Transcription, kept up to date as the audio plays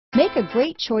Make a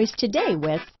great choice today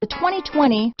with the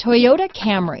 2020 Toyota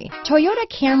Camry. Toyota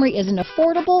Camry is an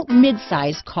affordable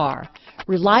mid-size car.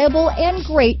 Reliable and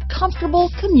great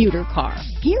comfortable commuter car.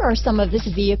 Here are some of this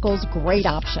vehicle's great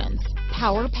options: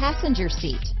 power passenger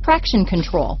seat, traction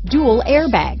control, dual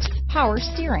airbags, power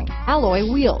steering,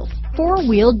 alloy wheels,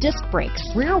 four-wheel disc brakes,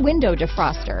 rear window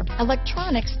defroster,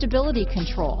 electronic stability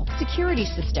control, security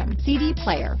system, CD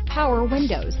player, power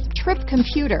windows, trip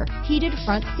computer, heated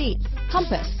front seats,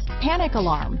 compass, panic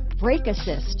alarm, brake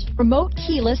assist, remote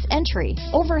keyless entry,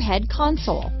 overhead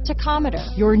console, tachometer.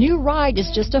 Your new ride is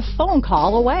just a phone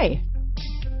call away.